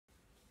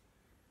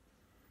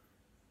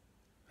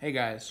Hey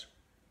guys,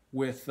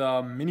 with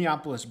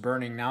Minneapolis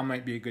burning, now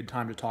might be a good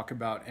time to talk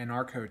about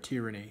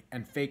anarcho-tyranny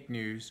and fake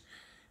news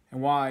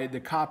and why the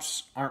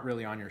cops aren't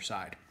really on your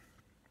side.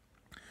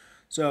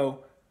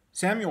 So,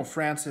 Samuel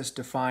Francis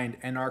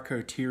defined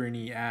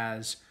anarcho-tyranny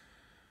as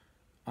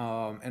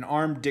an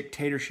armed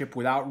dictatorship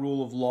without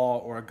rule of law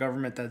or a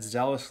government that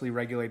zealously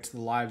regulates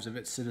the lives of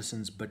its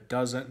citizens but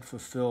doesn't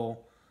fulfill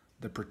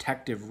the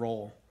protective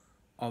role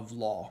of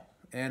law.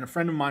 And a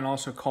friend of mine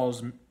also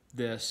calls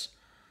this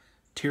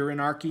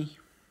tyrannarchy.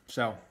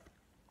 So,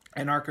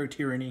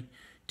 anarcho-tyranny,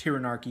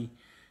 tyrannarchy,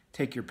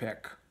 take your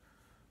pick.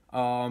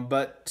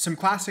 But some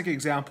classic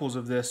examples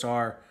of this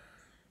are,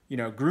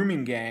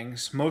 grooming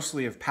gangs,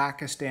 mostly of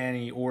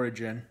Pakistani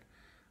origin,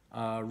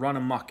 run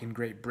amok in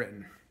Great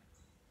Britain.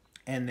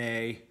 And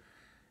they,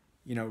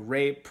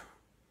 rape,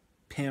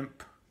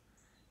 pimp,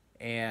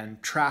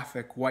 and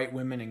traffic white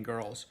women and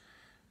girls.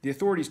 The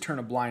authorities turn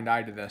a blind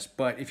eye to this,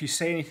 but if you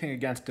say anything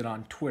against it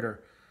on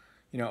Twitter,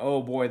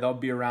 oh boy, they'll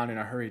be around in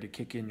a hurry to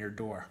kick in your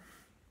door.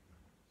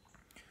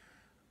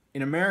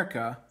 In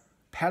America,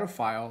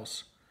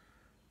 pedophiles,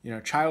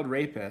 child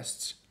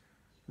rapists,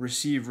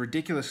 receive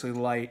ridiculously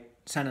light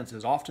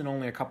sentences, often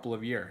only a couple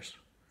of years.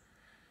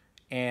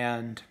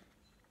 And,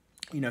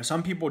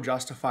 some people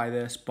justify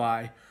this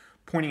by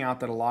pointing out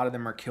that a lot of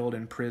them are killed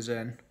in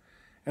prison.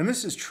 And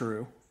this is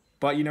true.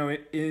 But,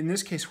 in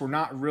this case, we're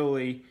not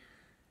really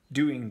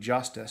doing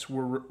justice.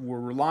 We're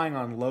relying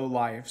on low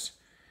lives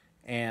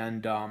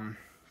and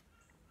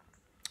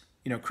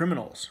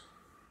criminals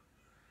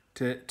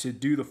to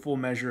do the full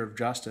measure of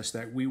justice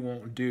that we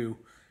won't do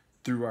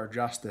through our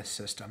justice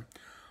system.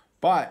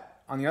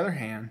 But on the other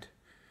hand,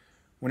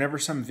 whenever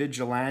some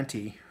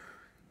vigilante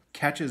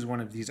catches one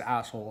of these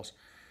assholes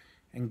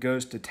and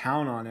goes to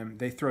town on him,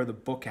 they throw the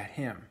book at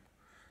him.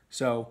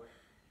 So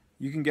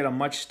you can get a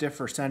much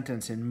stiffer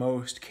sentence in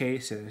most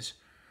cases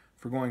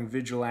for going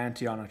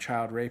vigilante on a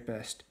child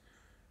rapist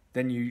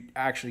than you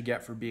actually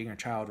get for being a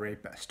child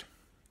rapist.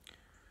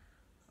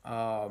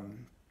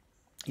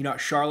 At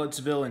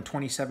Charlottesville in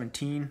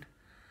 2017,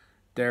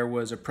 there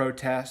was a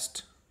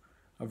protest.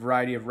 A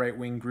variety of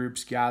right-wing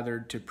groups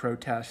gathered to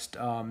protest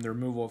the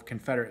removal of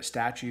Confederate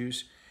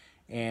statues.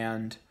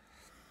 And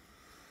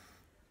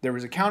there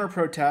was a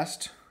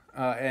counter-protest,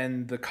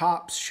 and the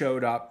cops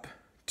showed up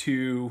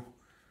to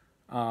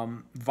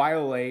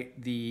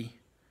violate the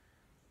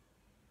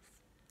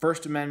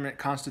First Amendment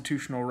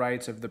constitutional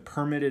rights of the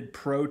permitted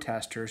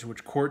protesters,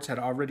 which courts had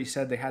already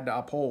said they had to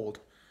uphold,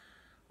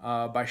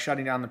 by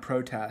shutting down the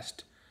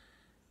protest.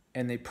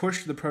 And they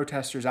pushed the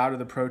protesters out of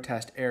the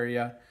protest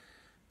area,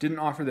 didn't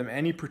offer them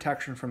any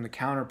protection from the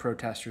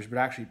counter-protesters, but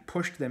actually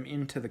pushed them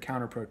into the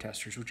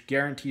counter-protesters, which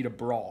guaranteed a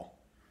brawl.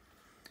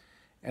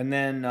 And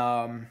then,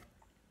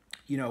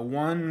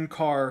 one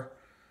car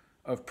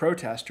of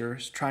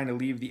protesters trying to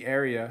leave the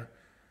area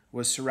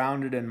was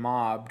surrounded and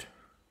mobbed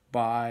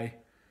by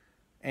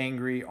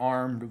angry,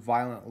 armed,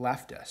 violent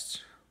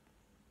leftists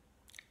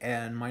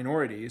and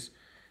minorities.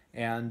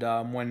 And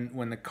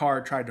when the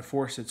car tried to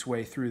force its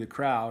way through the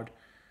crowd,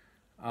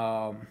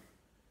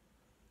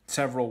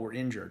 several were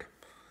injured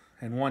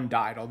and one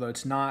died, although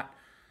it's not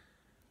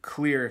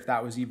clear if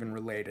that was even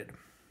related.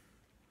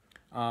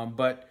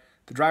 But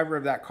the driver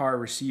of that car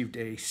received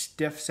a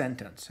stiff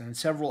sentence, and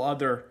several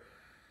other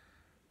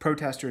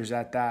protesters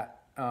at that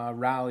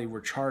rally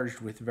were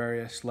charged with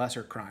various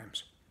lesser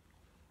crimes.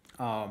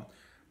 But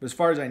as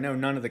far as I know,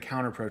 none of the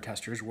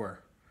counter-protesters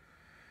were.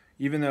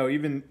 Even though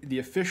the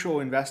official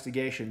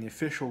investigation, the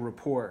official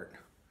report,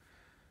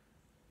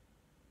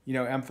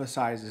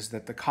 emphasizes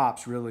that the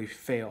cops really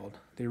failed.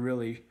 They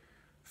really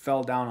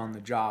fell down on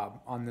the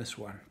job on this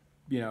one,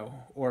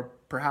 or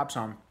perhaps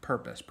on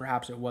purpose.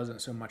 Perhaps it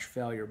wasn't so much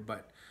failure,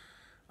 but,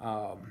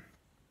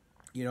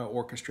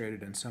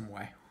 orchestrated in some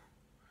way.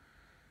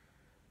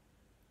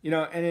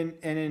 And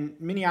in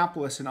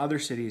Minneapolis and other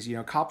cities,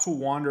 cops will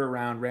wander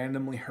around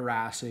randomly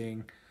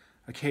harassing,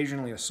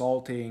 occasionally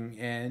assaulting,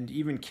 and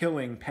even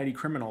killing petty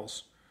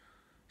criminals,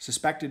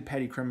 suspected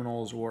petty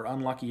criminals or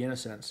unlucky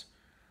innocents.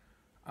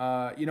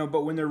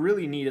 But when they're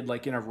really needed,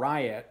 like in a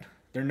riot,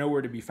 they're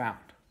nowhere to be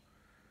found,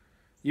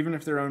 even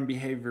if their own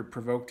behavior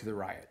provoked the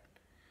riot.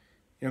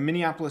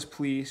 Minneapolis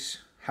police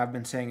have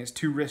been saying it's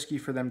too risky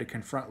for them to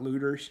confront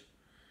looters,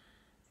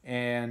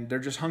 and they're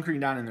just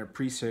hunkering down in their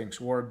precincts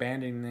or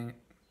abandoning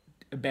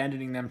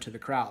them to the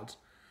crowds.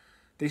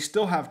 They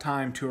still have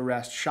time to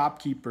arrest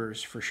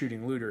shopkeepers for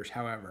shooting looters,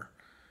 however,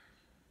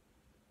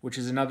 which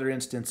is another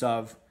instance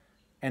of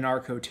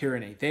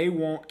anarcho-tyranny. They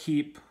won't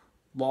keep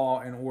law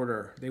and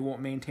order. They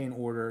won't maintain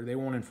order. They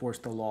won't enforce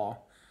the law,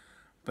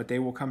 but they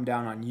will come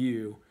down on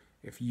you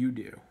if you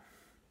do.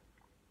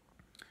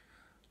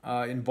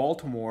 In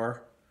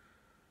Baltimore,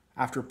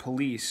 after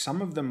police,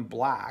 some of them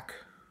black,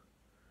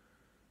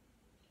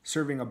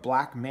 serving a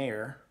black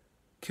mayor,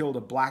 killed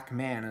a black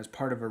man as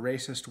part of a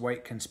racist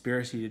white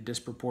conspiracy to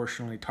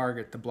disproportionately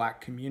target the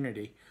black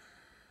community,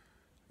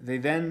 they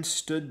then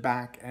stood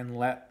back and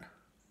let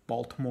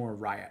Baltimore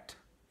riot.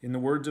 In the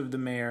words of the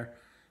mayor,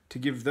 to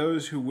give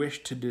those who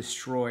wish to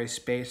destroy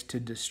space to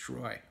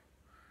destroy.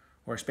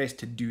 or a space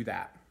to do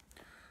that.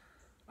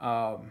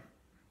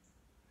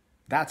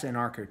 That's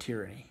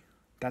anarcho-tyranny.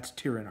 That's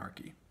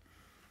tyrannarchy.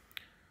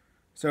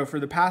 So for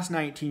the past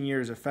 19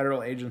 years, a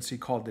federal agency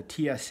called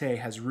the TSA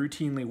has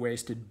routinely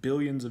wasted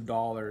billions of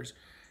dollars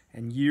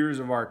and years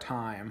of our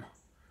time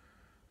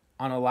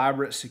on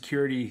elaborate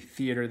security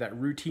theater that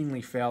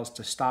routinely fails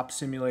to stop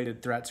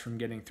simulated threats from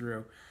getting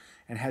through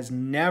and has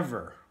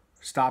never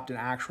stopped an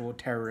actual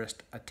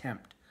terrorist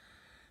attempt.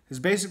 It's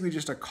basically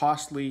just a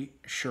costly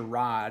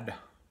charade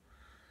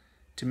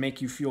to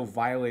make you feel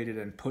violated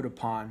and put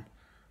upon,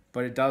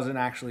 but it doesn't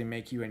actually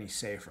make you any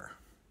safer.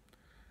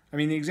 I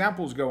mean, the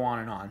examples go on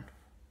and on.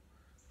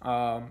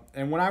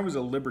 And when I was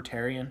a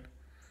libertarian,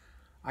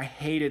 I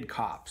hated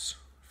cops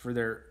for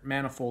their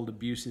manifold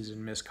abuses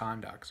and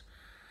misconducts.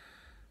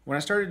 When I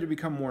started to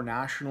become more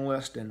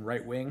nationalist and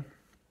right-wing,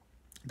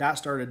 that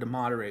started to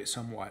moderate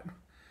somewhat.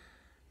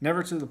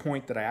 Never to the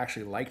point that I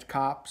actually liked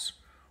cops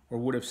or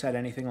would have said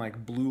anything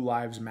like Blue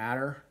Lives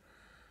Matter.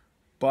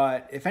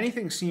 But if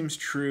anything seems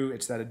true,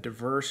 it's that a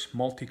diverse,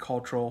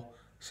 multicultural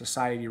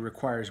society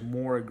requires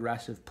more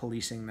aggressive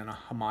policing than a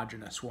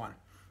homogenous one.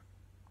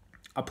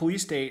 A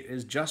police state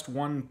is just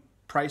one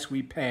price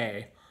we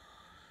pay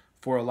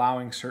for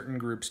allowing certain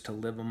groups to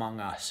live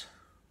among us.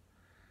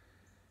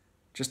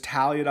 Just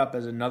tally it up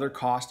as another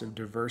cost of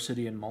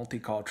diversity and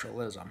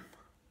multiculturalism.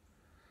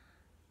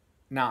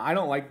 Now, I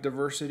don't like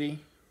diversity,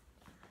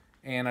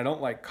 and I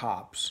don't like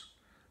cops,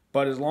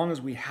 but as long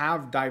as we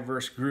have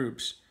diverse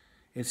groups,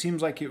 it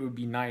seems like it would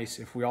be nice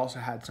if we also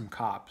had some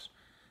cops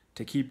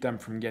to keep them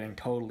from getting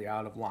totally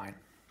out of line.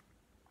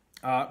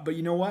 But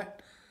you know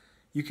what?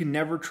 You can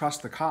never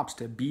trust the cops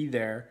to be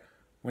there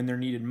when they're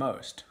needed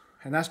most.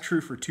 And that's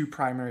true for two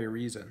primary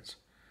reasons.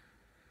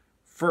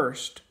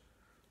 First,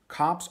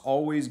 cops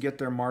always get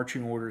their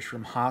marching orders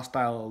from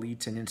hostile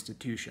elites and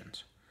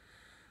institutions.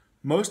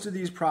 Most of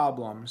these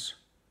problems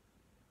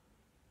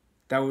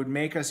that would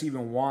make us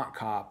even want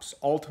cops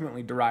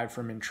ultimately derive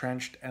from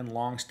entrenched and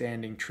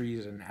long-standing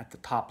treason at the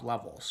top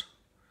levels.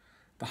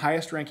 The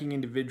highest-ranking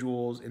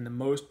individuals in the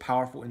most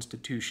powerful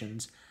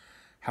institutions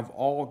have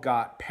all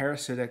got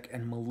parasitic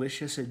and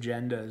malicious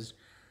agendas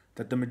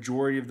that the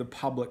majority of the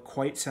public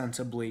quite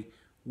sensibly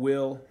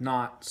will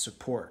not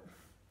support.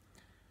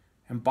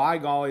 And by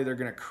golly, they're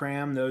going to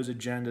cram those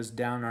agendas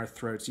down our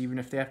throats, even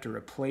if they have to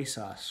replace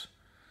us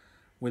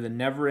with a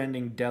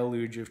never-ending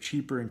deluge of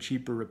cheaper and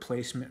cheaper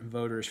replacement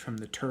voters from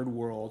the third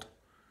world,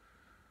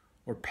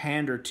 or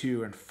pander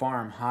to and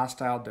farm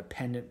hostile,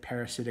 dependent,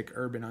 parasitic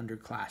urban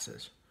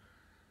underclasses.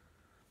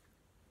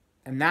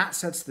 And that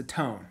sets the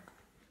tone,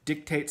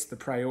 dictates the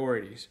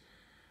priorities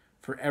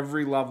for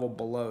every level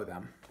below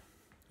them,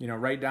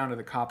 right down to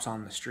the cops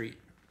on the street.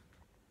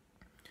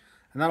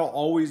 And that'll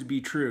always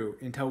be true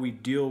until we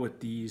deal with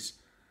these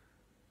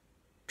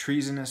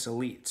treasonous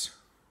elites,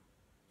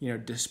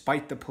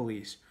 despite the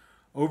police,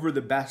 over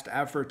the best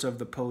efforts of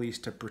the police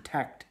to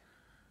protect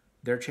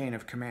their chain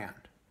of command.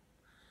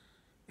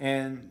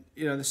 And,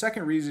 the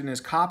second reason is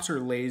cops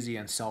are lazy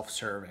and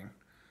self-serving.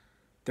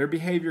 Their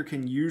behavior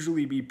can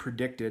usually be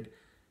predicted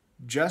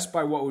just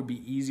by what would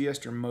be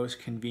easiest or most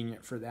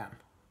convenient for them,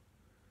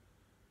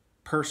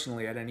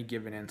 personally, at any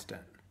given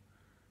instant.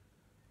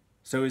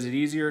 So is it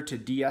easier to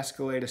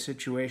de-escalate a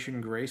situation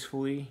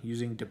gracefully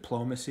using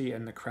diplomacy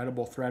and the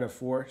credible threat of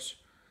force,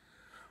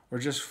 or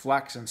just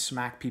flex and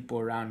smack people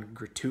around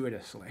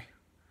gratuitously?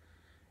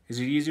 Is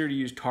it easier to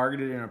use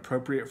targeted and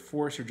appropriate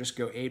force or just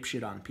go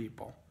apeshit on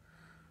people?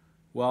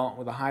 Well,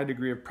 with a high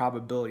degree of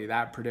probability,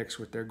 that predicts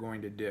what they're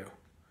going to do.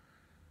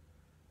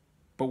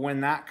 But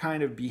when that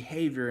kind of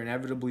behavior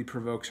inevitably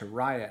provokes a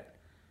riot,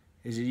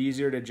 is it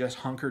easier to just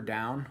hunker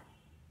down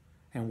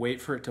and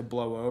wait for it to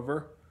blow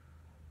over,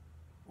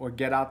 or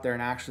get out there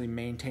and actually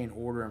maintain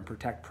order and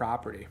protect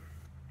property?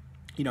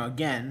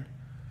 Again,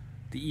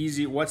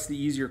 what's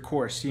the easier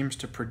course seems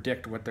to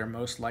predict what they're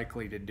most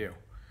likely to do.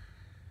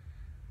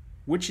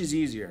 Which is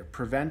easier,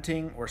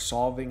 preventing or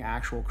solving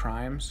actual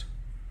crimes,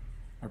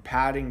 or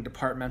padding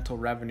departmental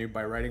revenue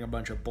by writing a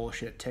bunch of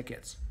bullshit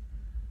tickets?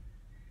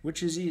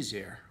 Which is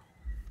easier?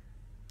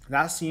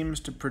 That seems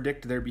to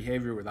predict their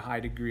behavior with a high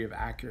degree of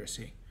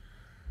accuracy.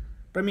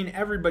 But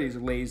everybody's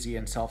lazy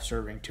and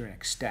self-serving to an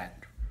extent.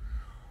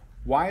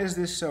 Why is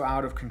this so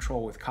out of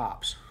control with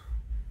cops,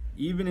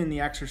 even in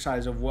the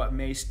exercise of what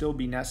may still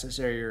be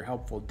necessary or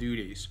helpful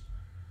duties?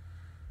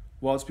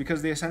 Well, it's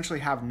because they essentially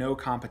have no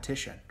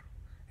competition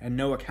and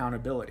no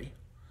accountability.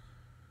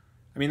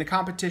 The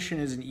competition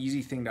is an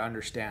easy thing to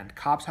understand.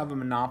 Cops have a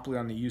monopoly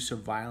on the use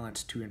of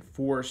violence to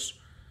enforce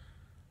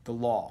the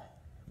law.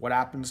 What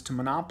happens to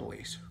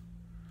monopolies?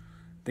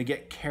 They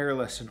get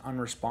careless and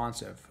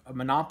unresponsive. A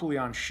monopoly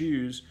on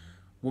shoes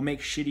will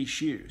make shitty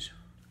shoes.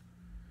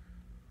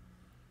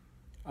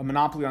 A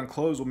monopoly on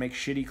clothes will make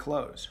shitty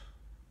clothes.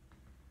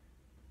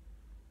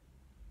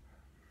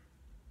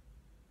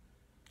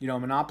 A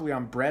monopoly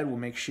on bread will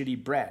make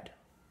shitty bread.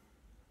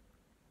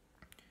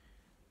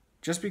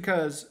 Just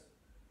because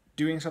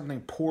doing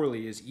something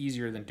poorly is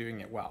easier than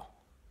doing it well.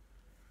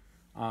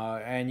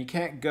 And you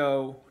can't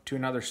go to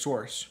another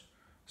source,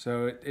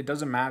 So it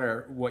doesn't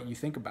matter what you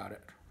think about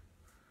it.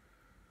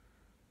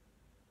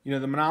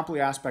 The monopoly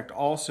aspect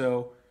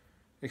also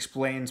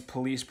explains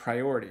police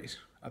priorities.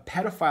 A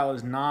pedophile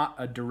is not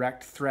a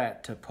direct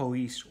threat to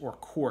police or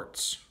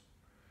courts,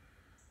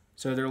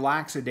 so they're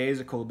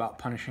lackadaisical about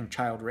punishing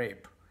child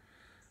rape.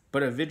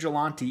 But a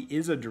vigilante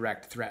is a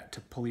direct threat to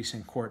police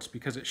and courts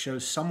because it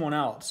shows someone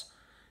else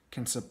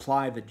can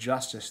supply the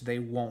justice they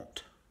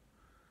won't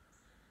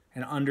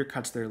and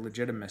undercuts their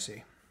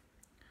legitimacy.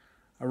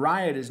 A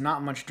riot is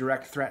not much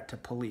direct threat to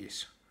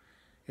police.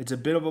 It's a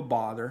bit of a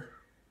bother.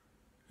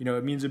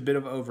 It means a bit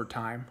of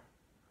overtime,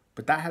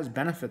 but that has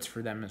benefits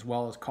for them as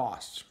well as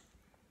costs.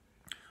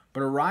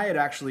 But a riot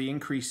actually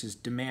increases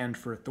demand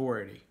for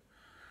authority.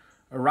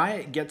 A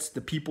riot gets the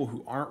people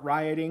who aren't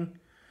rioting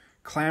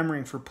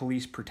clamoring for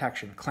police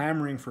protection,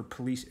 clamoring for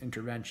police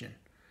intervention,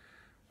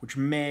 which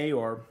may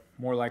or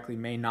more likely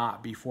may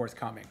not be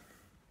forthcoming.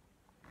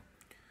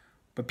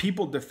 But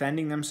people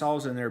defending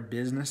themselves and their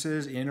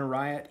businesses in a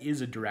riot is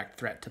a direct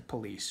threat to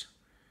police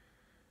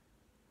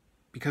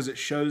because it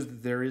shows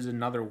that there is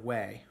another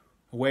way,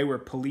 a way where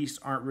police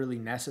aren't really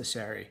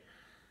necessary,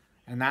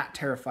 and that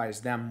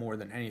terrifies them more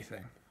than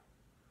anything.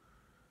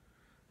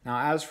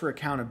 Now, as for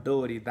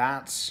accountability,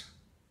 that's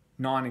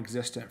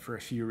non-existent for a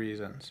few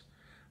reasons,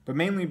 but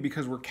mainly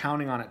because we're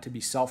counting on it to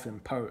be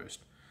self-imposed.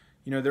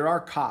 There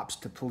are cops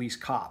to police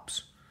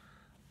cops,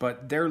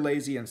 but they're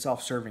lazy and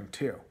self-serving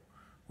too.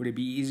 Would it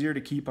be easier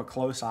to keep a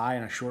close eye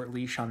and a short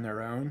leash on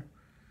their own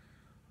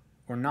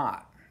or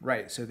not?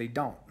 Right, so they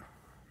don't.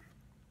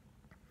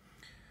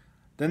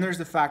 Then there's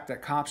the fact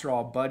that cops are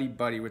all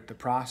buddy-buddy with the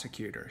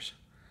prosecutors.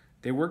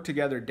 They work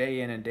together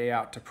day in and day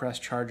out to press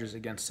charges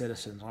against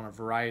citizens on a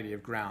variety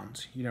of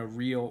grounds,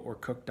 real or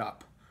cooked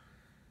up.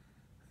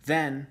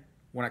 Then,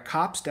 when a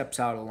cop steps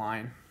out of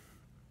line,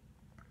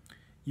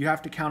 you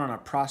have to count on a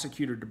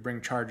prosecutor to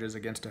bring charges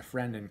against a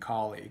friend and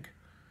colleague.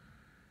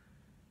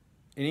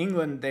 In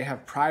England, they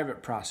have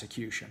private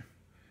prosecution.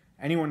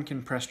 Anyone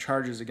can press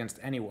charges against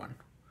anyone.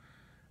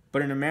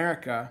 But in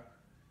America,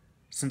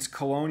 since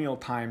colonial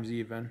times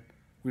even,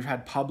 we've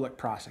had public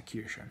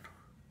prosecution.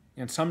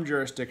 In some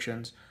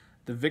jurisdictions,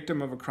 the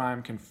victim of a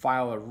crime can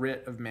file a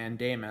writ of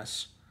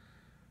mandamus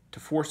to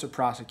force a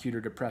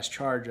prosecutor to press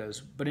charges,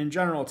 but in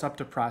general, it's up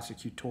to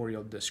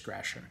prosecutorial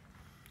discretion.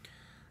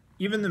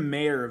 Even the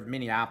mayor of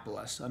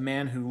Minneapolis, a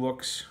man who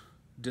looks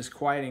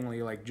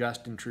disquietingly like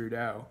Justin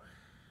Trudeau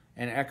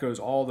and echoes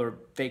all the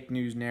fake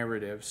news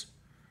narratives,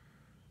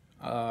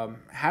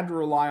 had to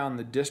rely on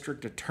the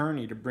district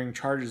attorney to bring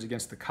charges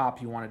against the cop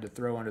he wanted to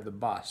throw under the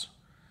bus.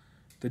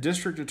 The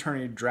district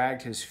attorney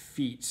dragged his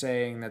feet,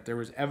 saying that there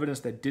was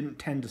evidence that didn't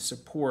tend to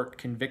support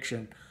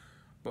conviction,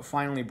 but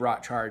finally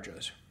brought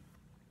charges.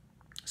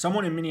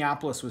 Someone in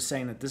Minneapolis was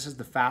saying that this is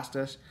the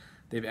fastest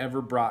they've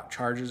ever brought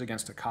charges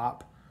against a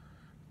cop,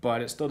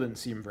 but it still didn't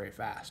seem very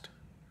fast.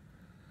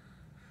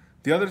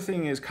 The other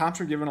thing is cops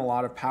are given a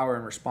lot of power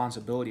and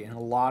responsibility and a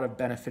lot of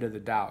benefit of the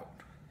doubt.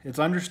 It's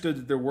understood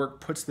that their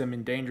work puts them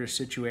in dangerous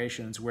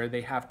situations where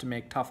they have to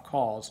make tough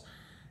calls,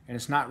 and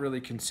it's not really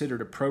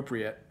considered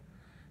appropriate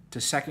to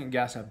second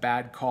guess a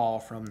bad call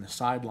from the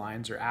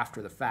sidelines or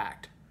after the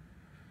fact.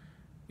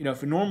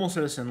 If a normal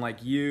citizen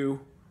like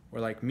you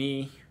or like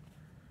me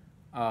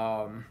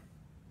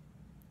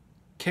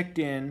kicked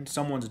in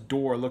someone's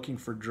door looking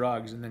for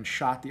drugs and then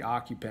shot the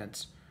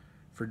occupants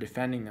for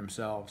defending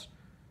themselves,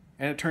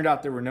 and it turned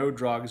out there were no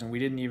drugs and we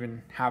didn't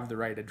even have the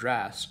right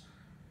address,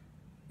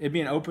 it'd be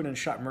an open and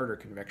shut murder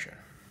conviction.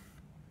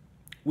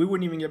 We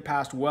wouldn't even get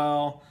past,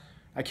 well,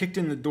 I kicked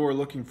in the door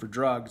looking for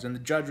drugs, and the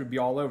judge would be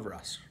all over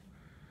us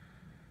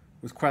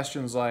with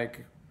questions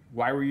like,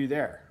 why were you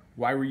there?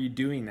 Why were you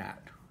doing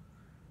that?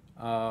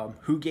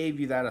 Who gave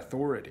you that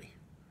authority?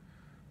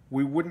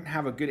 We wouldn't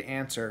have a good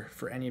answer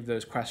for any of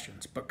those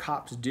questions, but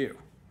cops do.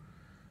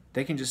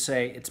 They can just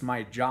say, it's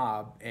my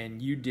job,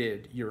 and you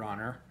did, Your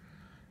Honor,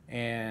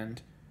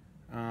 and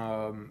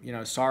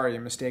sorry,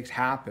 mistakes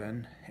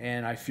happen,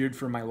 and I feared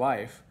for my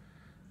life,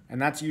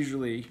 and that's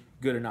usually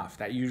good enough.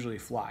 That usually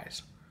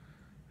flies.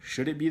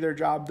 Should it be their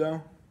job,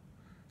 though?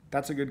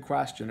 That's a good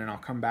question, and I'll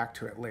come back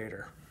to it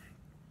later.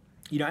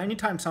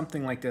 Anytime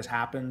something like this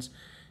happens,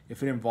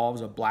 if it involves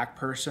a black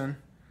person,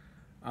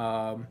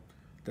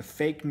 the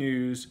fake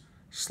news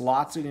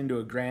slots it into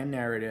a grand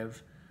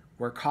narrative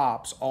where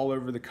cops all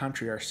over the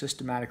country are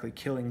systematically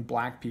killing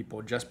black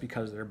people just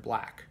because they're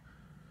black.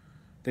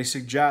 They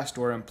suggest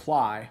or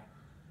imply,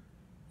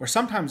 or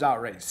sometimes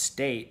outright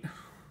state,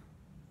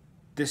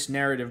 this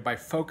narrative by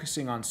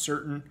focusing on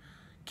certain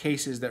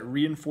cases that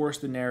reinforce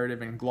the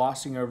narrative and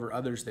glossing over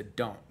others that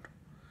don't.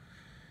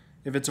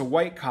 If it's a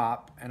white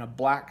cop and a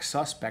black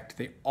suspect,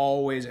 they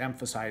always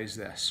emphasize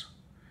this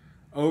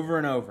over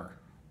and over.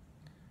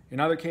 In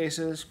other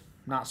cases,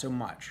 not so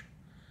much.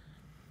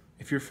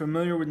 If you're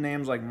familiar with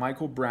names like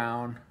Michael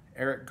Brown,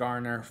 Eric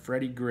Garner,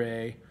 Freddie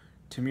Gray,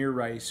 Tamir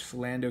Rice,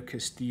 Philando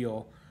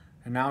Castile,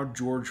 and now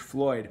George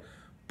Floyd,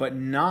 but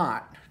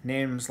not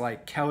names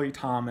like Kelly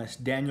Thomas,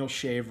 Daniel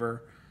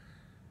Shaver,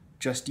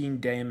 Justine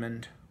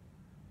Damond,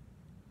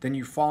 then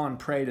you've fallen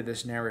prey to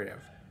this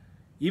narrative.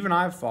 Even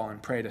I've fallen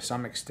prey to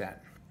some extent.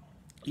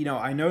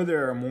 I know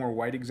there are more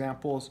white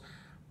examples,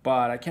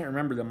 but I can't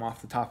remember them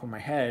off the top of my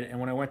head. And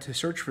when I went to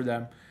search for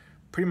them,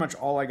 pretty much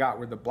all I got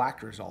were the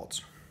black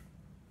results.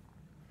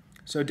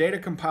 So data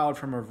compiled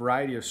from a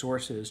variety of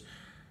sources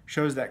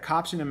shows that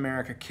cops in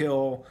America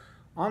kill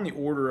on the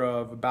order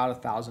of about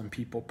 1,000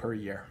 people per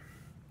year.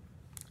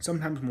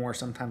 Sometimes more,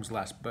 sometimes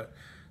less, but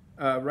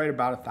right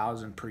about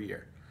 1,000 per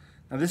year.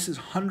 Now this is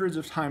hundreds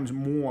of times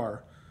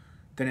more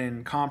than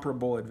in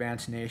comparable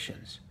advanced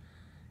nations.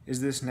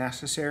 Is this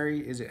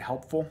necessary? Is it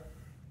helpful?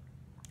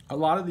 A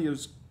lot of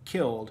those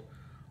killed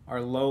are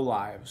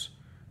lowlives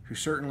who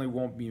certainly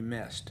won't be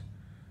missed.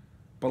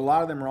 But a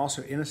lot of them are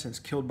also innocents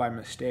killed by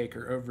mistake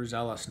or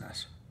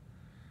overzealousness.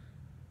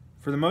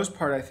 For the most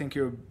part, I think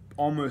it would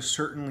almost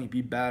certainly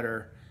be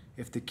better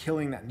if the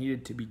killing that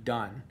needed to be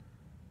done,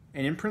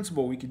 and in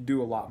principle we could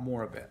do a lot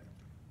more of it,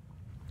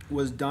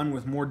 was done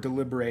with more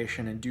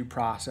deliberation and due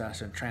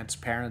process and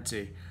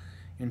transparency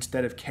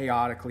instead of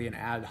chaotically and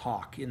ad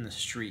hoc in the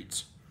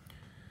streets.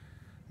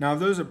 Now,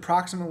 of those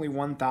approximately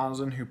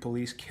 1,000 who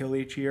police kill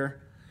each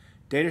year,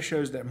 data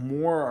shows that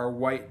more are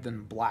white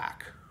than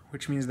black,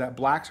 which means that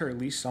blacks are at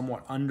least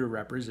somewhat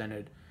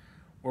underrepresented,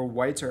 or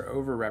whites are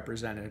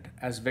overrepresented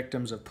as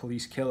victims of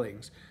police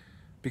killings,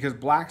 because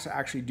blacks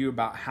actually do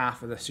about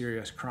half of the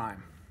serious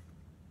crime.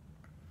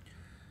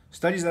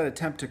 Studies that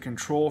attempt to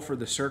control for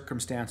the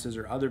circumstances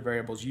or other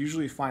variables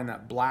usually find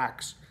that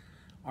blacks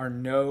are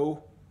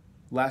no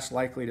less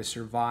likely to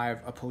survive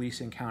a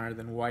police encounter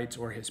than whites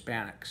or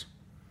Hispanics.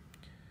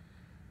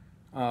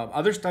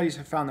 Other studies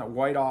have found that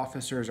white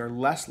officers are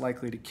less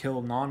likely to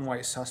kill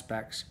non-white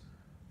suspects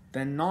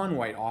than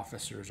non-white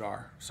officers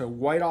are. So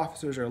white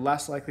officers are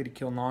less likely to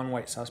kill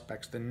non-white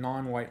suspects than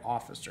non-white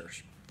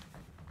officers.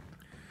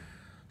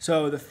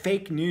 So the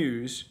fake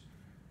news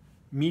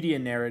media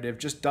narrative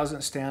just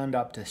doesn't stand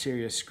up to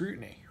serious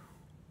scrutiny.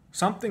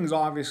 Something's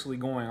obviously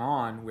going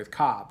on with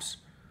cops,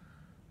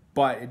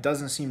 but it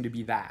doesn't seem to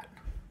be that.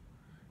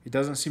 It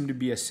doesn't seem to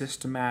be a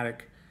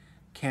systematic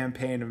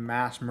campaign of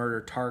mass murder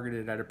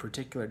targeted at a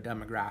particular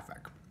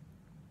demographic.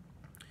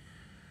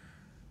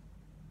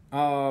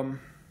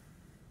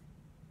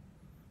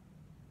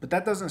 But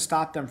that doesn't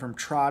stop them from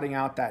trotting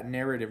out that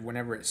narrative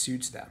whenever it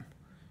suits them.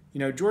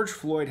 George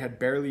Floyd had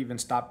barely even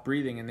stopped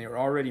breathing, and they were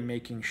already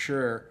making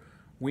sure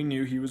we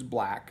knew he was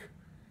black,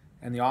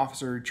 and the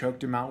officer who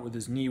choked him out with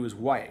his knee was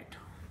white,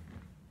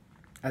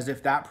 as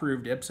if that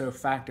proved ipso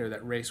facto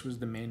that race was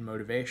the main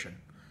motivation.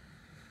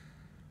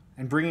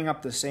 And bringing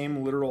up the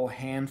same literal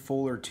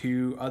handful or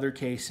two other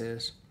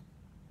cases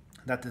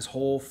that this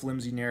whole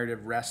flimsy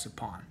narrative rests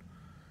upon,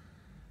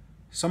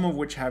 some of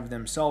which have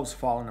themselves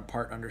fallen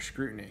apart under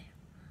scrutiny.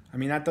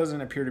 That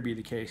doesn't appear to be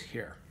the case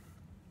here.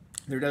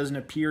 There doesn't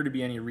appear to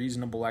be any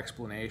reasonable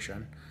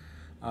explanation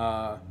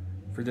for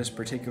this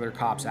particular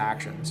cop's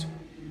actions.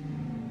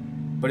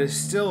 But it's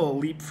still a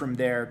leap from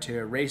there to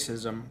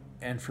racism,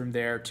 and from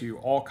there to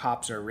all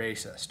cops are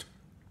racist.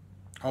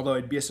 Although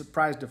I'd be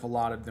surprised if a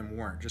lot of them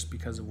weren't, just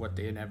because of what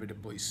they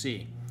inevitably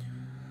see.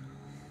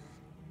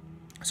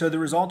 So the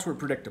results were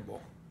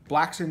predictable.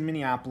 Blacks in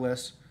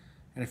Minneapolis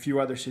and a few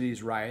other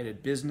cities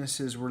rioted.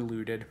 Businesses were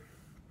looted.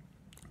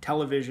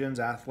 Televisions,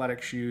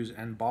 athletic shoes,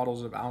 and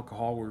bottles of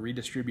alcohol were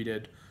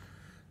redistributed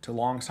to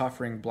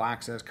long-suffering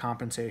blacks as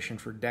compensation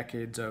for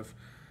decades of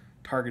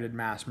targeted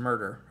mass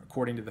murder,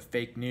 according to the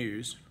fake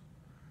news.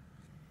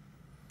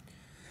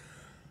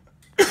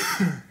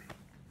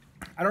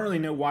 I don't really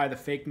know why the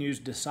fake news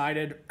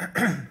decided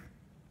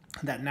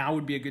that now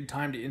would be a good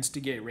time to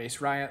instigate race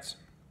riots.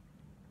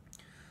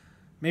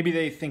 Maybe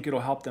they think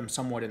it'll help them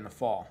somewhat in the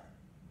fall.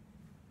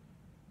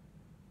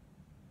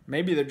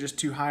 Maybe they're just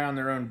too high on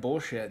their own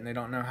bullshit and they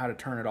don't know how to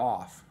turn it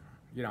off.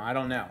 I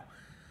don't know.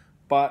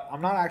 But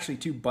I'm not actually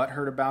too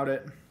butthurt about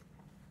it.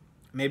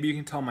 Maybe you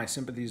can tell my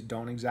sympathies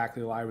don't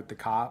exactly lie with the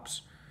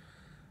cops,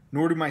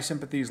 nor do my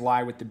sympathies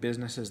lie with the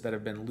businesses that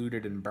have been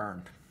looted and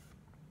burned.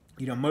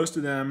 Most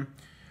of them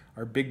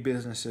are big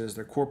businesses,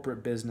 they're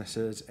corporate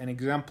businesses, and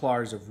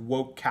exemplars of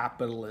woke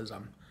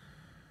capitalism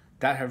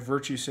that have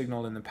virtue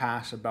signaled in the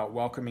past about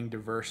welcoming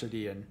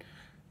diversity and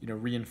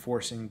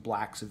reinforcing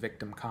blacks'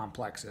 victim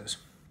complexes.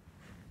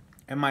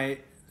 And my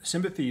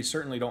sympathies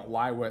certainly don't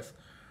lie with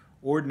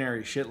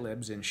ordinary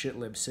shitlibs in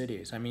shitlib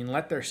cities.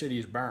 Let their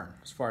cities burn,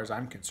 as far as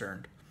I'm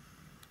concerned.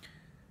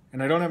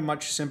 And I don't have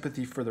much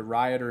sympathy for the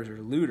rioters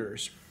or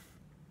looters,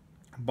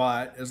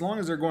 but as long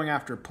as they're going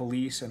after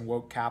police and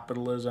woke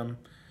capitalism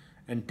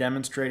and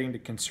demonstrating to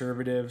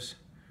conservatives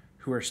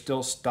who are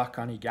still stuck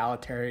on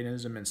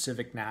egalitarianism and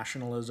civic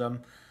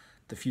nationalism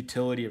the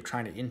futility of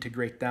trying to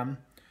integrate them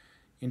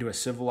into a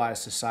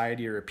civilized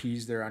society or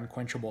appease their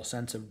unquenchable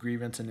sense of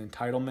grievance and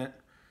entitlement,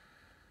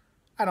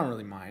 I don't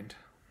really mind.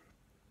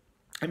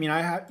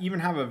 I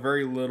even have a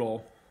very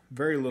little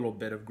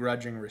bit of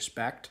grudging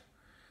respect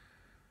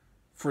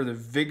for the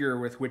vigor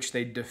with which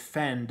they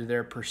defend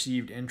their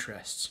perceived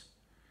interests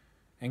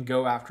and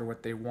go after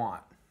what they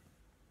want.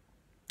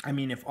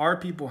 If our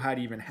people had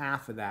even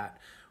half of that,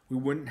 we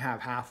wouldn't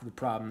have half of the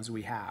problems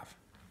we have.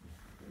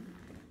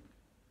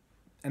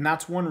 And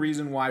that's one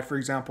reason why, for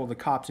example, the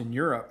cops in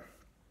Europe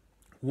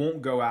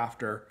won't go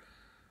after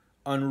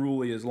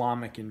unruly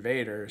Islamic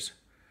invaders,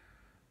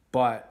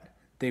 but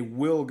they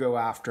will go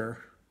after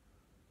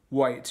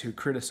whites who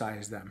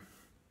criticize them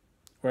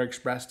or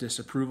express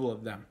disapproval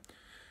of them.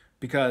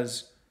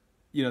 Because,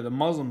 the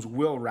Muslims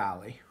will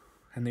rally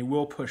and they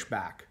will push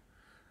back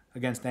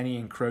against any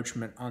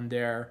encroachment on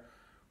their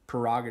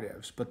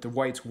prerogatives, but the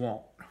whites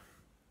won't.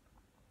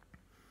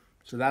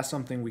 So that's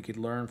something we could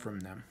learn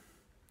from them.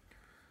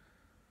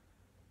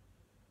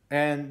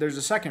 And there's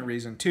a second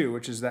reason too,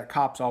 which is that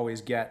cops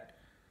always get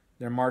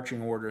their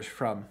marching orders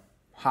from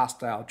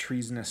hostile,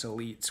 treasonous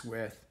elites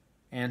with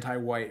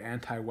anti-white,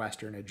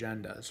 anti-Western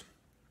agendas.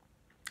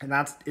 And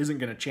that isn't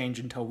going to change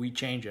until we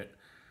change it,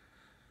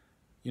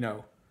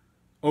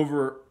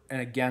 over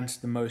and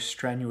against the most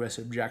strenuous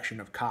objection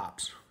of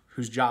cops,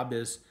 whose job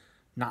is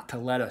not to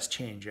let us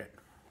change it.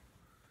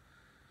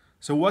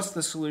 So what's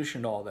the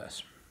solution to all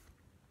this?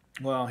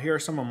 Well, here are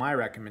some of my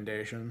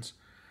recommendations.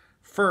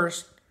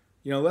 First,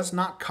 let's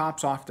knock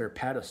cops off their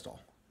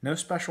pedestal. No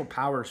special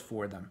powers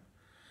for them.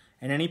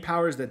 And any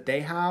powers that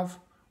they have,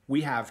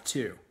 we have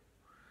too.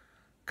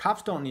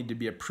 Cops don't need to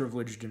be a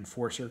privileged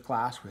enforcer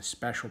class with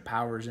special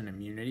powers and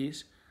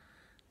immunities.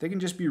 They can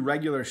just be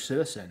regular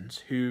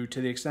citizens who,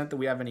 to the extent that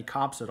we have any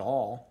cops at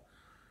all,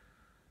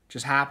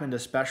 just happen to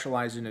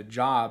specialize in a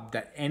job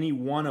that any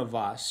one of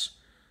us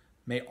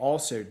may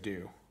also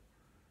do,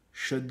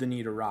 should the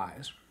need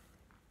arise.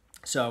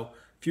 So,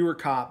 fewer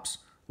cops,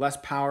 less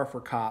power for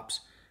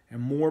cops,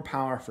 and more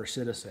power for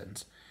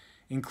citizens,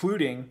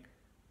 including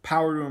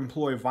power to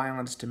employ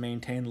violence to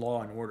maintain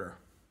law and order.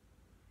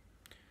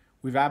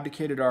 We've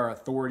abdicated our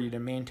authority to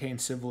maintain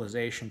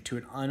civilization to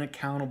an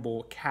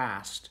unaccountable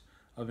caste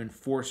of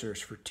enforcers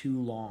for too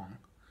long,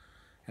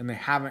 and they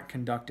haven't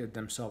conducted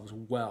themselves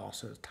well,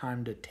 so it's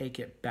time to take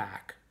it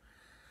back.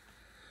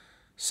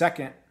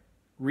 Second,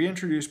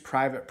 reintroduce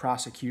private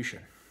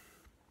prosecution.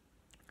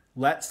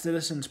 Let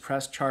citizens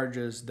press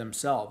charges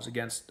themselves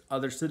against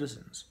other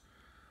citizens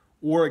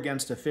or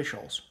against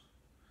officials.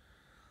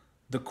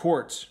 The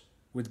courts,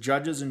 with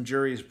judges and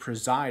juries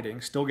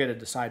presiding, still get to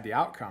decide the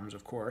outcomes,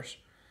 of course,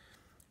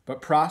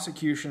 but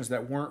prosecutions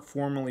that weren't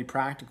formally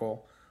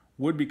practical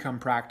would become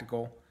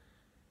practical,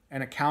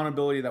 and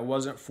accountability that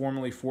wasn't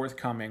formally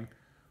forthcoming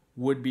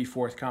would be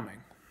forthcoming.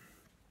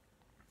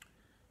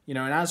 And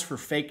as for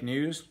fake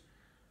news,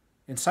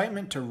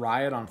 incitement to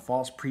riot on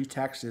false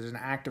pretexts is an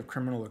act of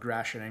criminal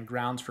aggression and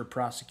grounds for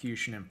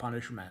prosecution and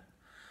punishment.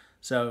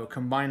 So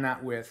combine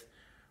that with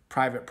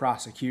private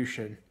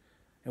prosecution,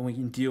 and we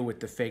can deal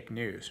with the fake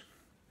news.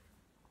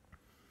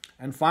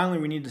 And finally,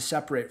 we need to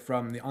separate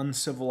from the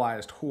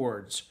uncivilized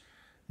hordes.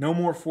 No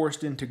more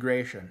forced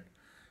integration.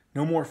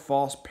 No more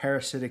false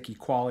parasitic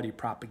equality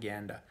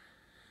propaganda.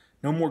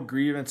 No more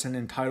grievance and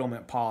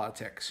entitlement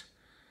politics.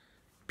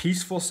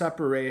 Peaceful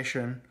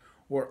separation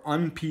or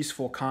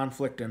unpeaceful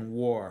conflict and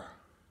war